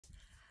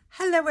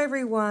Hello,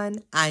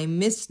 everyone. I'm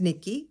Miss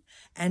Nikki,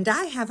 and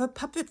I have a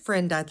puppet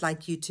friend I'd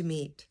like you to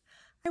meet.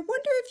 I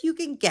wonder if you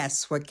can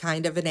guess what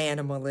kind of an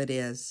animal it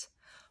is.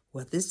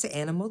 Well, this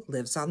animal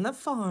lives on the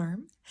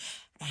farm,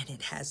 and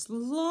it has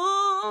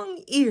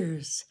long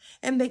ears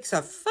and makes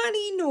a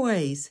funny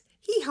noise.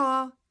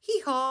 Hee-haw,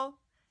 hee-haw.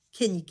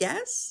 Can you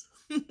guess?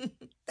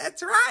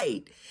 That's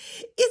right.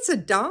 It's a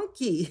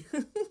donkey.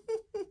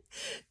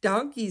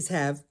 Donkeys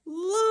have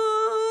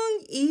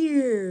long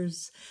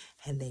ears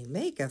and they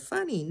make a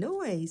funny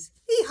noise.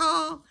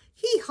 Hee-haw,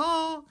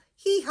 hee-haw,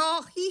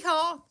 hee-haw,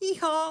 hee-haw,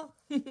 hee-haw.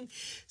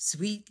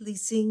 Sweetly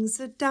sings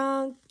a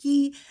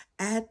donkey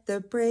at the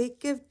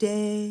break of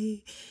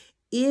day.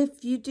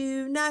 If you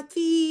do not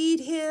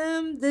feed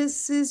him,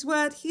 this is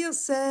what he'll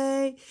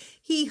say.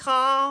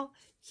 Hee-haw,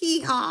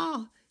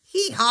 hee-haw,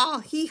 hee-haw,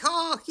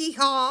 hee-haw,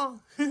 hee-haw,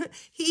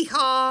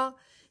 hee-haw,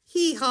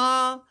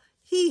 hee-haw,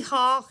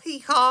 hee-haw,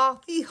 hee-haw,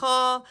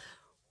 hee-haw.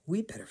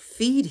 We better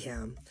feed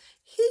him.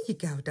 Here you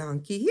go,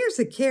 donkey. Here's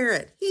a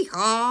carrot.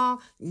 Hee-haw,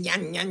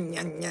 nyam, nyam,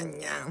 nyam,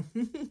 nyam,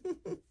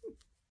 nyam.